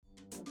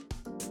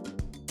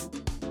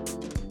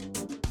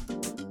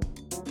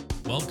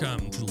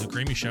Welcome to the Luke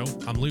Ramey Show.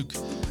 I'm Luke.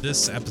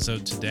 This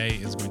episode today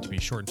is going to be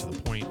short and to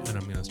the point, and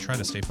I'm going to try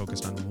to stay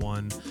focused on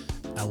one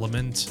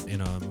element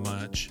in a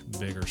much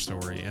bigger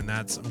story. And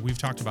that's, we've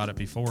talked about it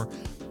before,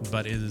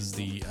 but it is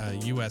the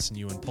U.S. and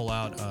UN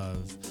pullout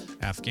of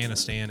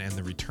Afghanistan and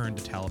the return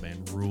to Taliban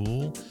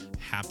rule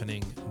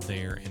happening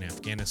there in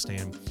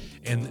Afghanistan.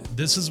 And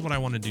this is what I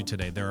want to do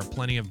today. There are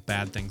plenty of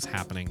bad things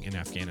happening in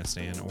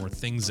Afghanistan, or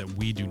things that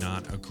we do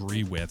not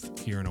agree with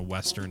here in a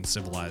Western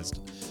civilized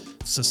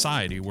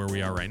society where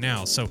we are right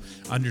now. So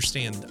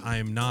understand, I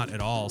am not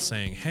at all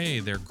saying, hey,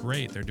 they're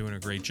great, they're doing a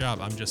great job.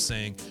 I'm just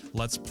saying,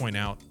 let's point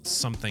out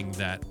something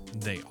that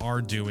they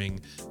are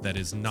doing that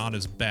is not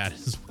as bad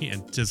as we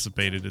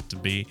anticipated it to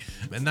be.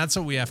 And that's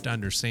what we have to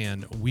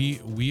understand.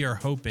 We are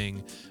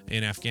hoping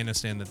in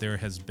Afghanistan that there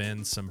has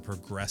been some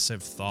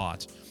progressive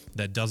thought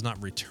that does not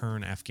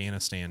return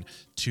Afghanistan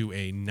to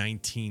a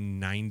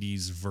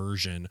 1990s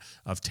version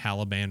of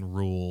Taliban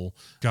rule,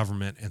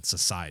 government, and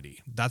society.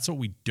 That's what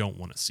we don't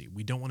want to see.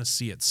 We don't want to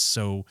see it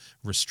so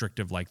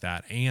restrictive like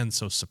that and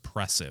so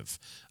suppressive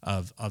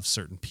of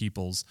certain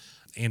peoples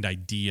and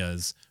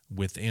ideas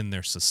within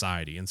their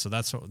society. And so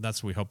that's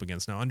what we hope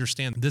against. Now,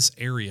 understand, this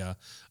area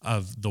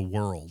of the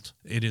world,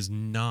 it is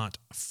not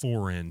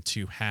foreign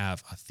to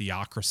have a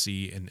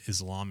theocracy, an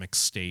Islamic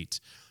State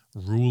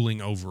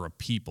ruling over a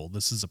people.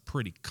 This is a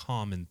pretty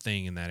common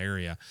thing in that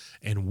area.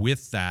 And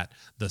with that,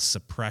 the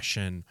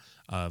suppression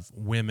of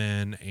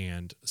women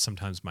and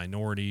sometimes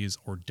minorities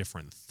or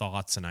different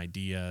thoughts and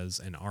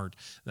ideas and art,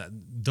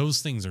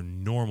 those things are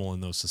normal in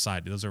those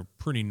societies. Those are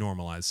pretty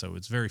normalized. So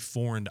it's very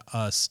foreign to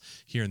us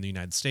here in the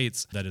United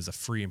States that is a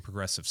free and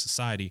progressive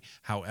society.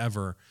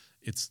 However,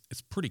 it's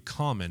pretty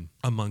common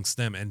amongst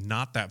them and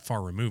not that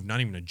far removed,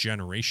 not even a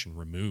generation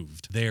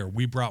removed. There,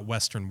 we brought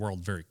Western world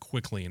very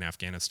quickly in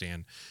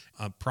Afghanistan,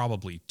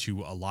 probably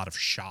to a lot of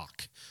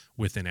shock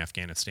within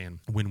Afghanistan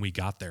when we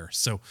got there.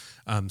 So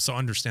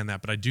understand that.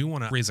 But I do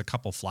want to raise a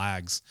couple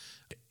flags.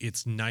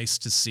 It's nice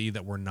to see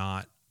that we're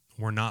not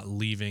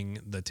leaving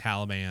the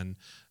Taliban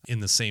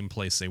in the same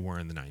place they were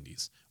in the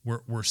 90s.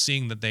 We're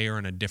seeing that they are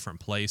in a different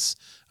place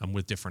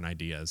with different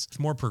ideas. It's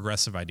more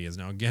progressive ideas.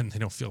 Now, again, they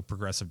don't feel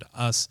progressive to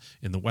us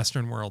in the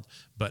Western world,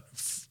 but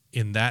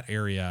in that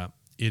area,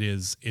 it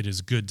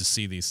is good to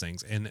see these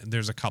things. And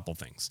there's a couple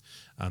things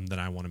that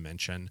I want to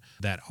mention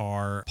that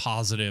are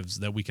positives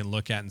that we can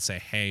look at and say,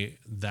 hey,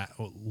 that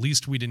at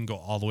least we didn't go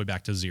all the way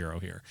back to zero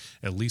here.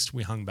 At least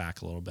we hung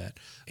back a little bit.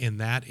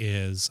 And that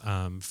is,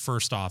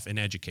 first off, in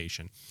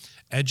education.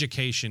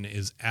 Education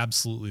is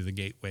absolutely the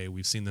gateway.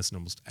 We've seen this in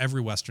almost every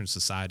Western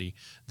society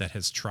that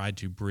has tried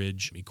to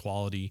bridge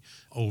equality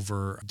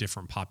over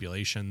different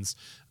populations.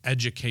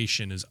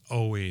 Education is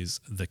always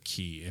the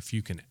key. If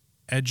you can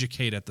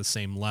educate at the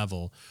same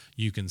level,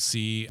 you can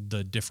see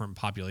the different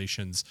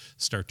populations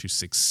start to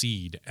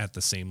succeed at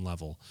the same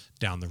level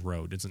down the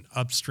road. It's an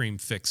upstream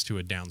fix to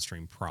a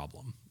downstream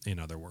problem, in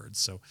other words.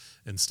 So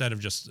instead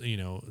of just,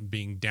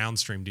 being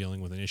downstream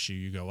dealing with an issue,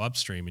 you go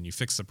upstream and you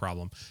fix the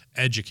problem.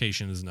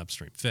 Education is an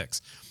upstream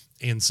fix.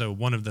 And so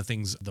one of the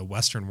things the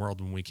Western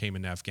world, when we came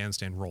into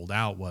Afghanistan, rolled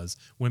out was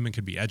women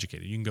could be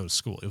educated. You can go to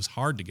school. It was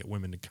hard to get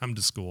women to come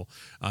to school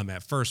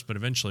at first, but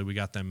eventually we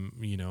got them,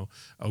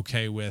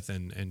 okay with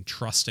and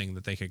trusting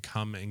that they could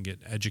come and get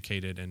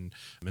educated and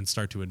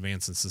start to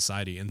advance in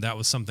society. And that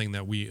was something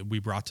that we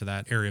brought to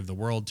that area of the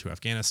world, to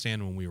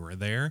Afghanistan, when we were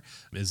there,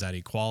 is that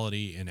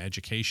equality in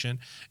education.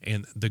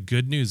 And the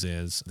good news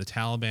is the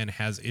Taliban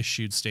has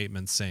issued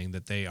statements saying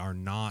that they are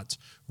not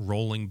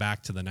rolling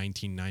back to the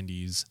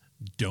 1990s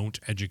don't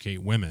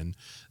educate women.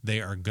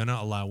 They are going to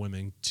allow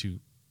women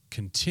to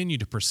continue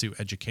to pursue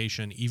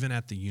education, even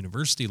at the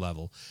university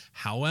level.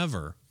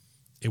 However,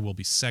 it will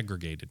be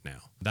segregated now.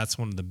 That's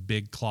one of the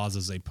big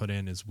clauses they put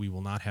in, is we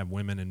will not have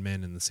women and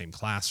men in the same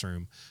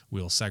classroom.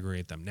 We'll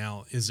segregate them.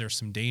 Now, is there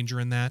some danger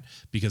in that?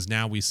 Because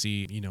now we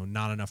see,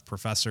 not enough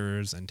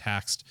professors and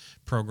taxed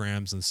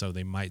programs, and so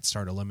they might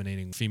start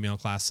eliminating female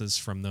classes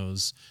from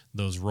those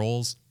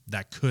roles.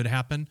 That could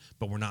happen,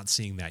 but we're not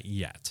seeing that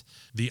yet.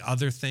 The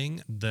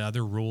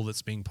other rule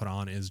that's being put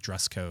on is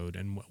dress code,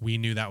 and we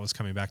knew that was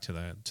coming back to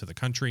the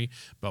country,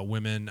 but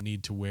women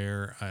need to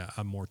wear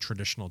a more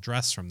traditional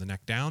dress from the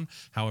neck down.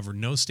 However,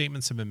 no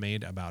statements have been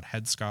made about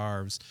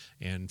headscarves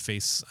and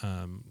face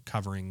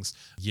coverings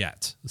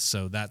yet.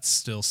 So that's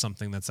still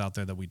something that's out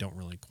there that we don't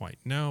really quite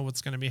know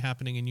what's going to be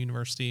happening in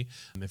university,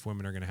 if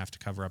women are going to have to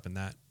cover up in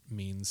that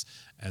means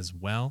as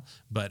well.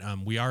 But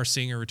we are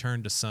seeing a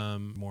return to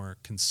some more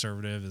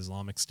conservative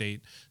Islamic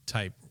State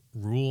type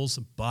rules,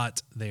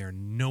 but they are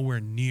nowhere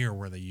near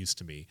where they used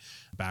to be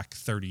back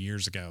 30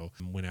 years ago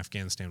when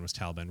Afghanistan was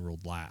Taliban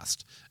ruled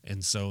last.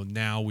 And so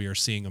now we are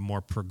seeing a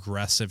more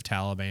progressive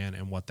Taliban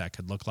and what that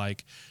could look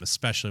like,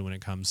 especially when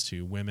it comes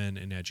to women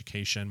in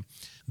education.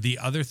 The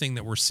other thing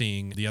that we're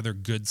seeing, the other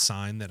good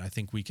sign that I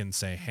think we can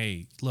say,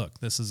 hey, look,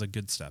 this is a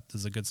good step.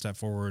 This is a good step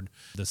forward.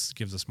 This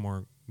gives us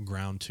more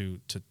ground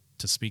to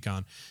to speak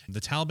on.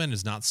 The Taliban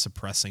is not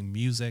suppressing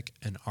music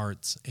and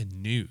arts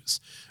and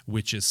news,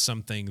 which is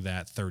something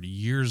that 30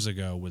 years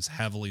ago was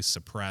heavily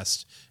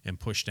suppressed and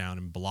pushed down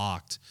and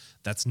blocked.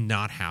 That's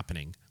not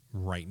happening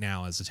right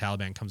now. As the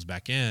Taliban comes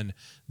back in,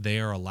 they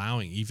are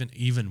allowing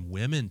even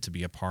women to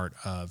be a part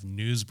of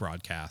news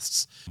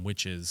broadcasts,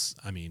 which is,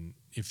 I mean,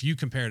 if you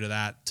compare to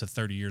that to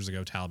 30 years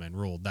ago, Taliban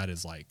ruled, that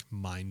is like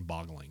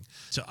mind-boggling.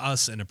 To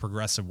us in a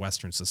progressive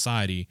Western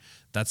society,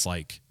 that's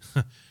like,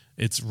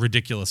 it's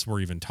ridiculous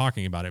we're even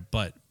talking about it.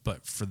 But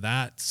for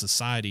that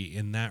society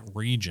in that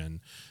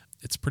region,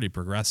 it's pretty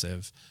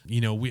progressive.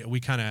 You know, we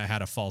kind of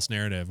had a false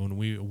narrative when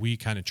we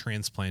kind of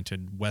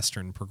transplanted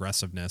Western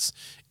progressiveness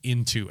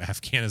into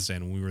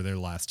Afghanistan when we were there the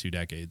last 2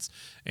 decades.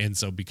 And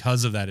so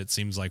because of that, it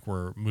seems like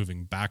we're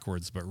moving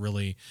backwards. But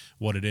really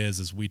what it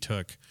is we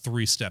took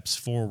 3 steps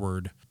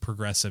forward,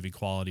 progressive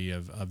equality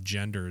of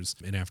genders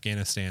in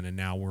Afghanistan, and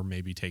now we're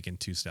maybe taking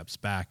 2 steps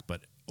back.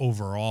 But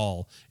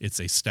overall, it's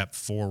a step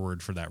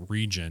forward for that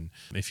region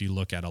if you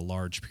look at a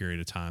large period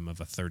of time of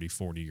a 30,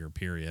 40-year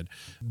period.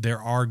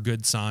 There are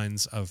good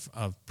signs of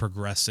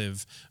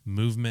progressive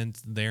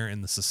movement there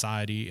in the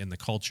society, in the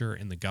culture,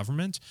 in the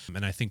government,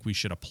 and I think we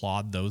should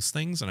applaud those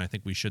things, and I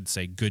think we should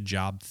say, good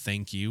job,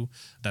 thank you.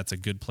 That's a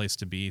good place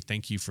to be.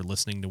 Thank you for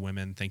listening to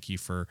women. Thank you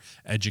for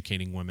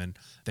educating women.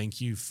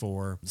 Thank you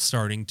for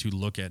starting to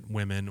look at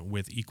women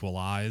with equal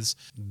eyes.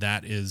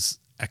 That is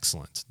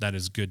excellent. That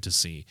is good to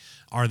see.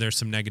 Are there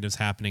some negatives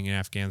happening in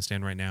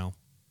Afghanistan right now?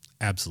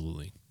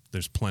 Absolutely.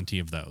 There's plenty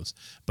of those.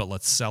 But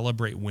let's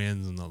celebrate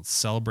wins and let's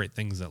celebrate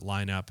things that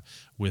line up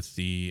with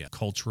the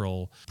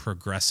cultural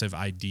progressive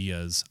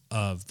ideas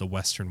of the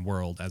Western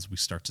world as we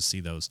start to see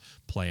those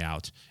play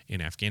out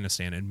in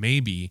Afghanistan. And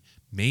maybe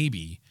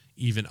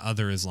even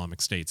other Islamic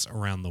states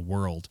around the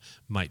world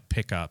might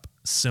pick up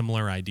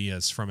similar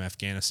ideas from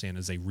Afghanistan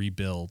as they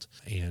rebuild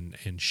and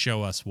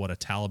show us what a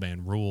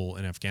Taliban rule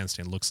in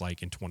Afghanistan looks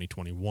like in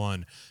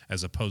 2021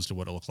 as opposed to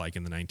what it looked like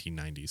in the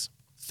 1990s.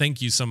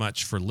 Thank you so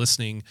much for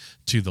listening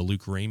to The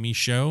Luke Ramey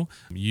Show.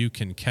 You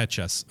can catch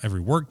us every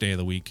workday of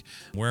the week,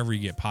 wherever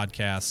you get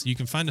podcasts. You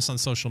can find us on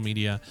social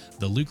media,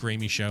 The Luke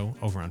Ramey Show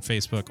over on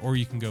Facebook, or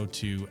you can go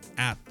to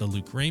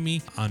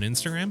 @TheLukeRamey on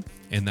Instagram,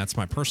 and that's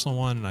my personal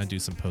one, and I do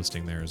some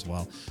posting there as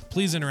well.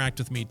 Please interact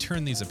with me,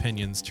 turn these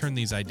opinions, turn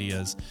these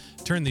ideas,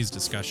 turn these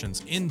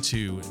discussions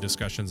into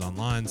discussions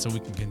online so we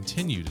can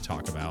continue to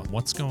talk about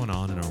what's going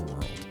on in our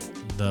world.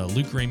 The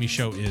Luke Ramey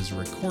Show is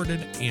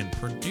recorded and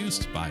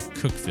produced by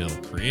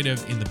Cookville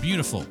Creative in the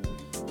beautiful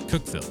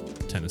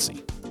Cookville,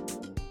 Tennessee.